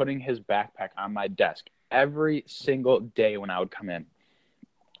kept putting his backpack on my desk every single day when I would come in.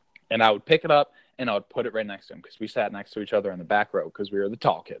 And I would pick it up and I would put it right next to him because we sat next to each other in the back row because we were the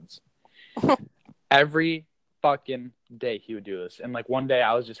tall kids. Every fucking day he would do this. And like one day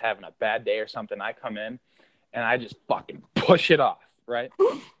I was just having a bad day or something. I come in and I just fucking push it off, right?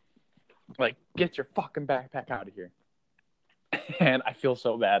 Like, get your fucking backpack out of here. And I feel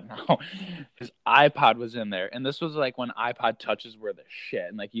so bad now. His iPod was in there. And this was like when iPod touches were the shit.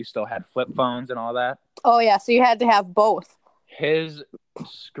 And like you still had flip phones and all that. Oh, yeah. So you had to have both. His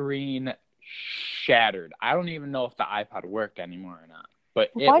screen shattered. I don't even know if the iPod worked anymore or not.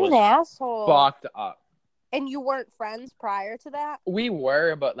 But it what was an asshole. Fucked up. And you weren't friends prior to that? We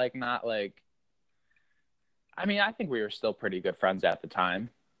were, but like not like. I mean, I think we were still pretty good friends at the time.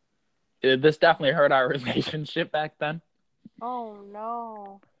 This definitely hurt our relationship back then. Oh,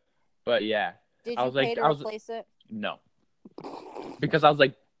 no. But yeah. Did you pay to replace it? No. Because I was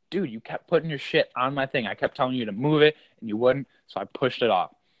like, dude, you kept putting your shit on my thing. I kept telling you to move it, and you wouldn't, so I pushed it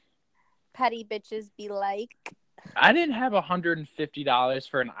off. Petty bitches be like. I didn't have $150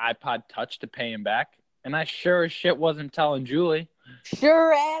 for an iPod Touch to pay him back, and I sure as shit wasn't telling Julie.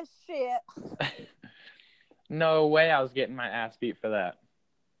 Sure as shit. No way I was getting my ass beat for that.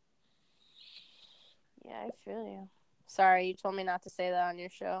 Yeah, I feel you. Sorry, you told me not to say that on your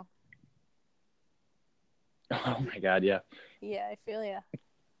show. Oh my God, yeah. Yeah, I feel you.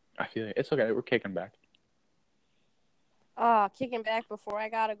 I feel you. It's okay. We're kicking back. Oh, kicking back before I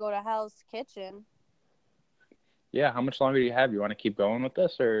gotta go to Hell's Kitchen. Yeah, how much longer do you have? You want to keep going with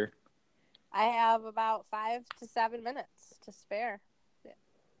this, or? I have about 5 to 7 minutes to spare. Yeah.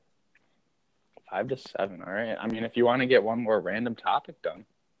 5 to 7, all right. I mean, if you want to get one more random topic done.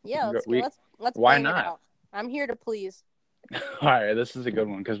 Yeah, let's why bang not? it out. I'm here to please. All right, this is a good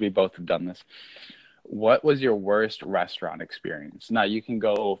one because we both have done this. What was your worst restaurant experience? Now, you can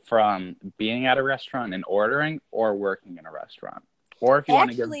go from being at a restaurant and ordering, or working in a restaurant. Or if you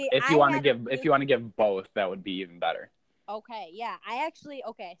want to give both, that would be even better. Okay, yeah.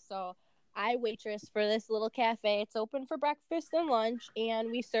 So I waitress for this little cafe. It's open for breakfast and lunch, and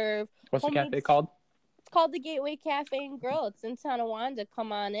we serve. What's the cafe called? It's called the Gateway Cafe and Grill. It's in Tonawanda.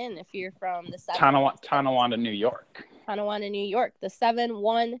 Come on in if you're from the Tonawanda, New York. Tonawanda, New York. The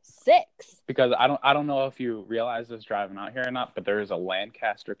 716. Because I don't know if you realize this driving out here or not, but there is a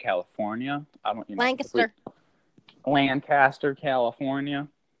Lancaster, California. Lancaster, California.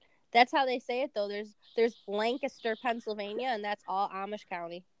 That's how they say it, though. There's Lancaster, Pennsylvania, and that's all Amish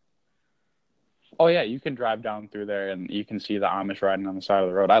County. Oh yeah, you can drive down through there and you can see the Amish riding on the side of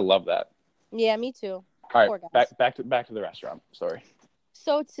the road. I love that. Yeah, me too. All right, back to the restaurant. Sorry.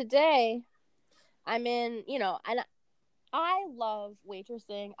 So today, I'm in, and I love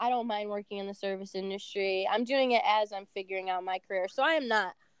waitressing. I don't mind working in the service industry. I'm doing it as I'm figuring out my career, so I am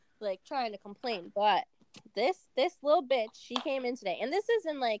not like trying to complain. But this little bitch, she came in today, and this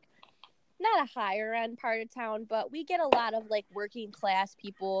isn't like not a higher end part of town, but we get a lot of like working class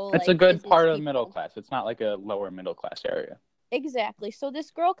people. It's like, a good part of the middle class. It's not like a lower middle class area. Exactly. So this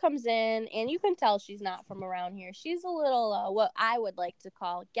girl comes in, and you can tell she's not from around here. She's a little, what I would like to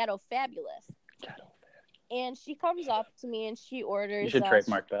call ghetto fabulous. And she comes up to me, and she orders. You should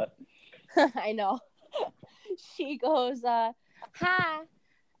trademark that. I know. She goes, hi,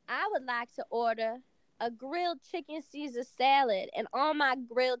 I would like to order a grilled chicken Caesar salad. And on my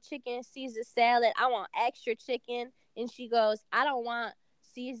grilled chicken Caesar salad, I want extra chicken. And she goes, I don't want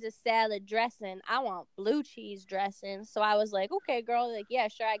Caesar salad dressing. I want blue cheese dressing. So I was like, okay, girl. Like, yeah,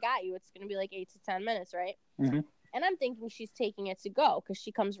 sure, I got you. It's going to be like 8 to 10 minutes, right? Mm-hmm. And I'm thinking she's taking it to go because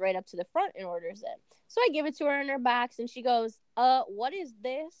she comes right up to the front and orders it. So I give it to her in her box, and she goes, what is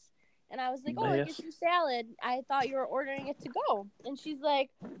this? And I was like, oh, like, it's your salad. I thought you were ordering it to go. And she's like,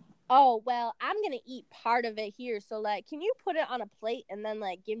 oh, well, I'm going to eat part of it here. So, like, can you put it on a plate and then,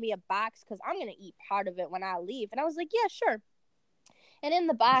 like, give me a box? Because I'm going to eat part of it when I leave. And I was like, yeah, sure. And in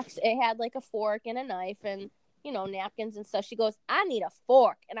the box, it had, like, a fork and a knife and, you know, napkins and stuff. She goes, I need a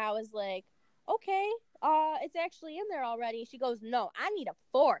fork. And I was like, okay, it's actually in there already. She goes, no, I need a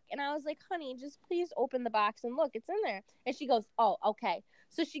fork. And I was like, honey, just please open the box and look, it's in there. And she goes, oh, okay.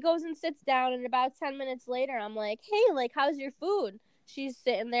 So she goes and sits down, and about 10 minutes later, I'm like, hey, like, how's your food? She's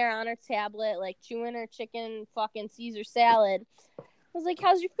sitting there on her tablet, like, chewing her chicken fucking Caesar salad. I was like,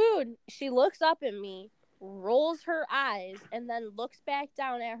 how's your food? She looks up at me, rolls her eyes, and then looks back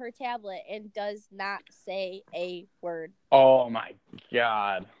down at her tablet and does not say a word. Oh, my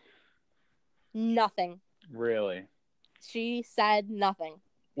God. Nothing. Really? She said nothing.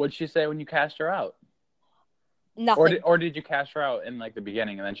 What'd she say when you cast her out? Nothing. Or did you cast her out in, like, the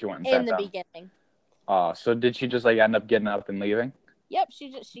beginning, and then she went and sat down? In the beginning. So did she just, like, end up getting up and leaving? Yep,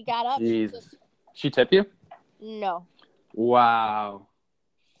 she got up. Jeez. She tipped you? No. Wow.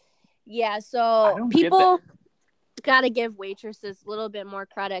 Yeah, so people got to give waitresses a little bit more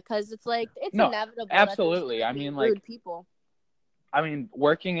credit because it's like, it's inevitable. Absolutely. I mean, like, rude people. I mean,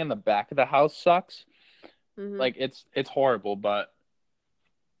 working in the back of the house sucks. Mm-hmm. Like, it's horrible, but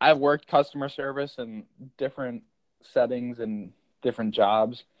I've worked customer service in different settings and different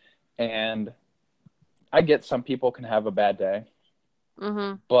jobs, and I get some people can have a bad day,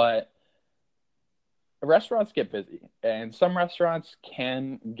 but restaurants get busy, and some restaurants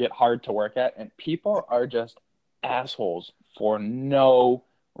can get hard to work at, and people are just assholes for no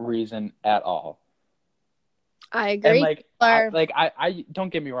reason at all. I agree. And I don't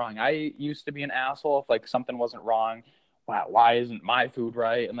get me wrong. I used to be an asshole if like something wasn't wrong. Wow, why isn't my food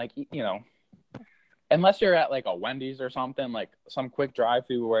right? And like, you know, unless you're at like a Wendy's or something, like some quick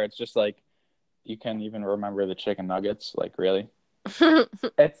drive-through where it's just like you can't even remember the chicken nuggets. Like, really?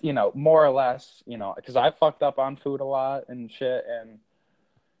 It's, you know, more or less, you know, because I fucked up on food a lot and shit, and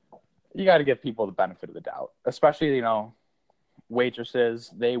you got to give people the benefit of the doubt, especially, you know,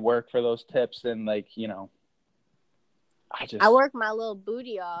 waitresses. They work for those tips, and like, you know, I work my little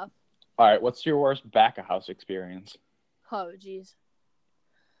booty off. All right, what's your worst back-of-house experience? Oh, jeez.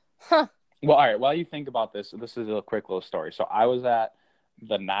 Huh. Well, all right, while you think about this is a quick little story. So I was at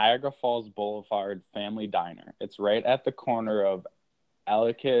the Niagara Falls Boulevard Family Diner. It's right at the corner of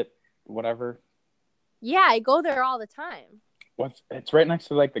Ellicott, whatever. Yeah, I go there all the time. It's right next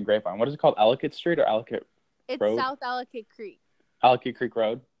to like the Grapevine. What is it called? Ellicott Street or Ellicott Road? It's South Ellicott Creek. Ellicott Creek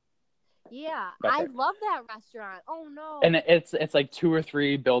Road? Yeah, I love that restaurant. Oh, no. And it's like 2 or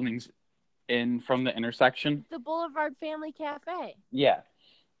 3 buildings in from the intersection. The Boulevard Family Cafe. Yeah.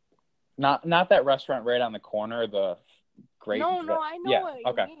 Not that restaurant right on the corner, the great. No, I know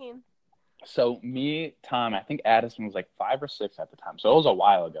what you mean. So me, Tom, I think Addison was like 5 or 6 at the time. So it was a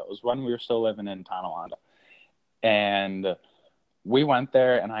while ago. It was when we were still living in Tonawanda. And we went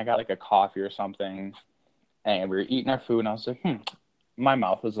there, and I got like a coffee or something, and we were eating our food, and I was like, my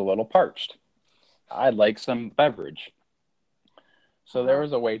mouth is a little parched. I'd like some beverage. So there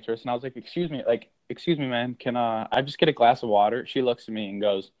was a waitress, and I was like, excuse me, man, can I just get a glass of water? She looks at me and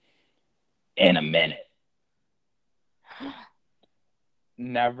goes, in a minute.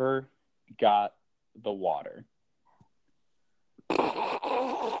 Never got the water.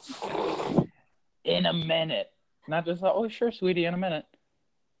 In a minute. Not just like, oh, sure, sweetie, in a minute.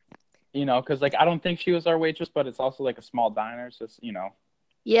 You know, because, like, I don't think she was our waitress, but it's also, like, a small diner, so, you know.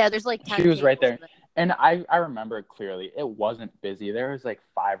 Yeah, there's, like, 10 she was right there. And I remember it clearly. It wasn't busy. There was, like,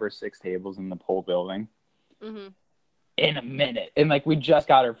 5 or 6 tables in the whole building. Mm-hmm. In a minute. And, like, we just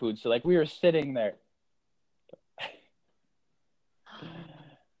got our food, so, like, we were sitting there.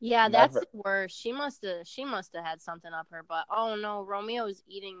 Yeah, that's the worst. She must have had something up her butt. Oh, no, Romeo's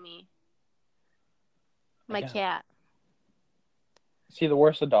eating me. My cat. See, the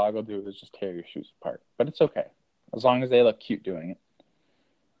worst a dog will do is just tear your shoes apart. But it's okay. As long as they look cute doing it.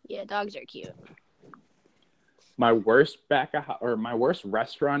 Yeah, dogs are cute. My worst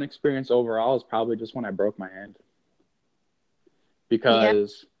restaurant experience overall is probably just when I broke my hand.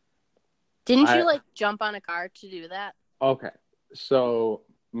 Because... Didn't you, like, jump on a car to do that? Okay. So,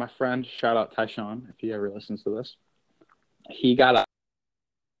 my friend, shout out Tyshawn, if he ever listens to this. He got up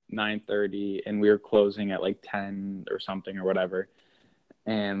 9:30 and we were closing at like 10 or something or whatever,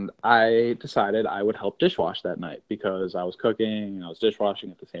 and I decided I would help dishwash that night because I was cooking and I was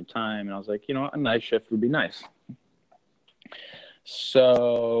dishwashing at the same time, and I was like, you know what, a night shift would be nice.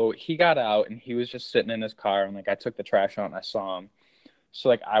 So he got out and he was just sitting in his car, and like I took the trash out and I saw him. So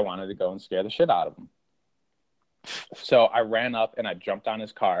like I wanted to go and scare the shit out of him. So I ran up and I jumped on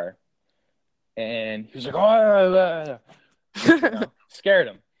his car, and he was like, "Oh," scared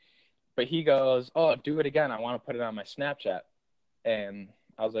him. But he goes, "Oh, do it again. I want to put it on my Snapchat." And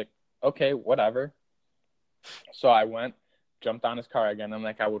I was like, "Okay, whatever." So I went, jumped on his car again, and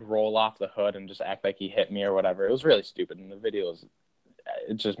like I would roll off the hood and just act like he hit me or whatever. It was really stupid. And the video is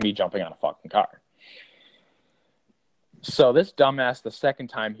it's just me jumping on a fucking car. So this dumbass, the second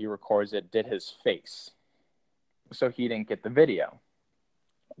time he records it, did his face. So he didn't get the video.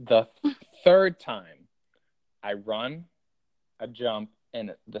 The third time, I run, I jump,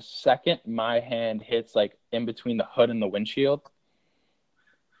 and the second my hand hits like in between the hood and the windshield,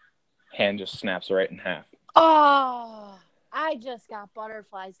 hand just snaps right in half. Oh, I just got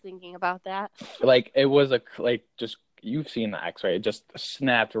butterflies thinking about that. Like it was just you've seen the X-ray. It just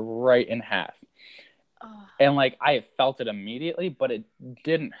snapped right in half. Oh. And like I felt it immediately, but it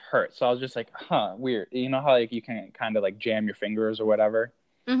didn't hurt. So I was just like, huh, weird. You know how like you can kind of like jam your fingers or whatever?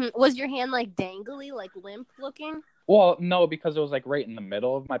 Mm-hmm. Was your hand like dangly, like limp looking? Well, no, because it was like right in the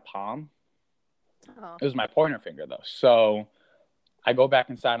middle of my palm. Oh. It was my pointer finger though. So I go back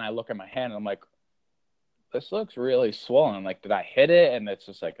inside and I look at my hand and I'm like, this looks really swollen. Like, did I hit it? And it's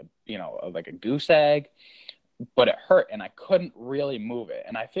just like like a goose egg. But it hurt and I couldn't really move it.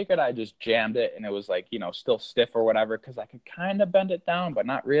 And I figured I just jammed it and it was like, still stiff or whatever because I could kind of bend it down, but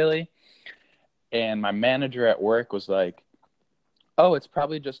not really. And my manager at work was like, oh, it's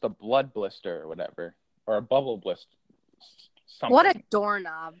probably just a blood blister or whatever, or a bubble blister. Something. What a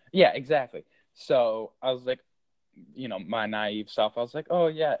doorknob. Yeah, exactly. So I was like, my naive self, I was like, oh,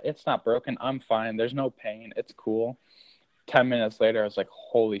 yeah, it's not broken. I'm fine. There's no pain. It's cool. 10 minutes later, I was like,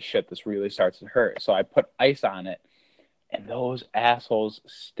 holy shit, this really starts to hurt. So I put ice on it, and those assholes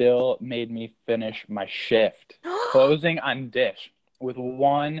still made me finish my shift. Closing on dish with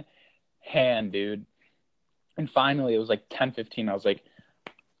one hand, dude. And finally, it was like 10:15. I was like,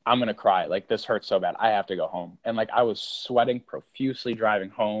 I'm going to cry. Like, this hurts so bad. I have to go home. And, like, I was sweating profusely driving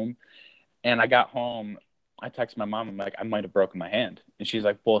home. And I got home. I texted my mom. I'm like, I might have broken my hand. And she's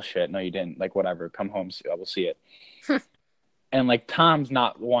like, bullshit. No, you didn't. Like, whatever. Come home. I will see it. And, like, Tom's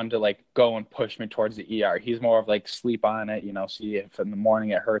not one to, like, go and push me towards the ER. He's more of, like, sleep on it, see if in the morning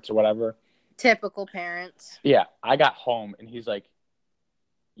it hurts or whatever. Typical parents. Yeah. I got home, and he's like,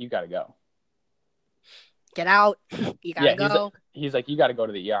 you got to go. Get out. You got to go. He's like, you got to go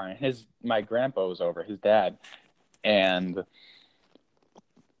to the ER. And my grandpa was over, his dad. And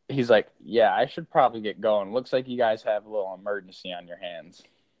he's like, yeah, I should probably get going. Looks like you guys have a little emergency on your hands.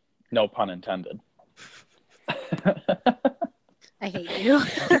 No pun intended. I hate you.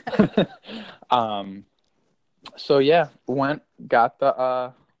 So yeah, got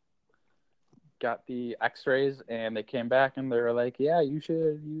the X-rays, and they came back and they were like, yeah, you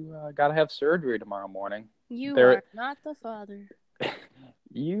gotta have surgery tomorrow morning. You are not the father.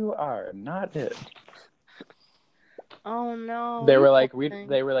 You are not it. Oh no. They were like,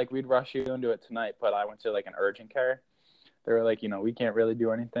 we'd rush you into it tonight, but I went to like an urgent care. They were like, we can't really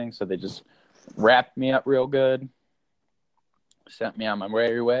do anything, so they just wrapped me up real good. Sent me on my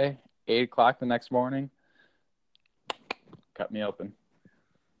merry way. 8:00 the next morning. Cut me open.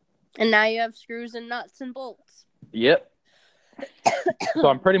 And now you have screws and nuts and bolts. Yep. So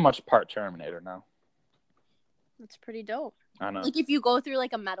I'm pretty much part Terminator now. That's pretty dope. I know. Like if you go through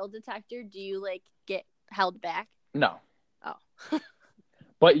like a metal detector, do you like get held back? No. Oh.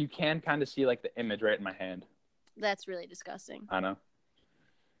 But you can kind of see like the image right in my hand. That's really disgusting. I know.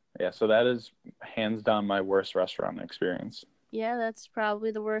 Yeah, so that is hands down my worst restaurant experience. Yeah, that's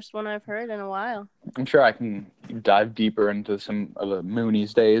probably the worst one I've heard in a while. I'm sure I can dive deeper into some of the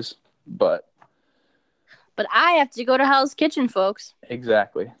Mooney's days, but I have to go to Hell's Kitchen, folks.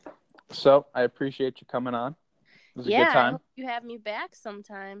 Exactly. So I appreciate you coming on. It was a good time. I hope you have me back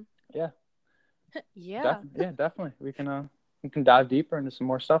sometime. Yeah. Yeah. Definitely. We can dive deeper into some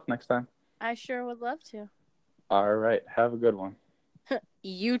more stuff next time. I sure would love to. All right. Have a good one.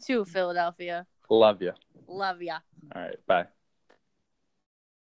 You too, Philadelphia. Love you. Love ya. All right. Bye.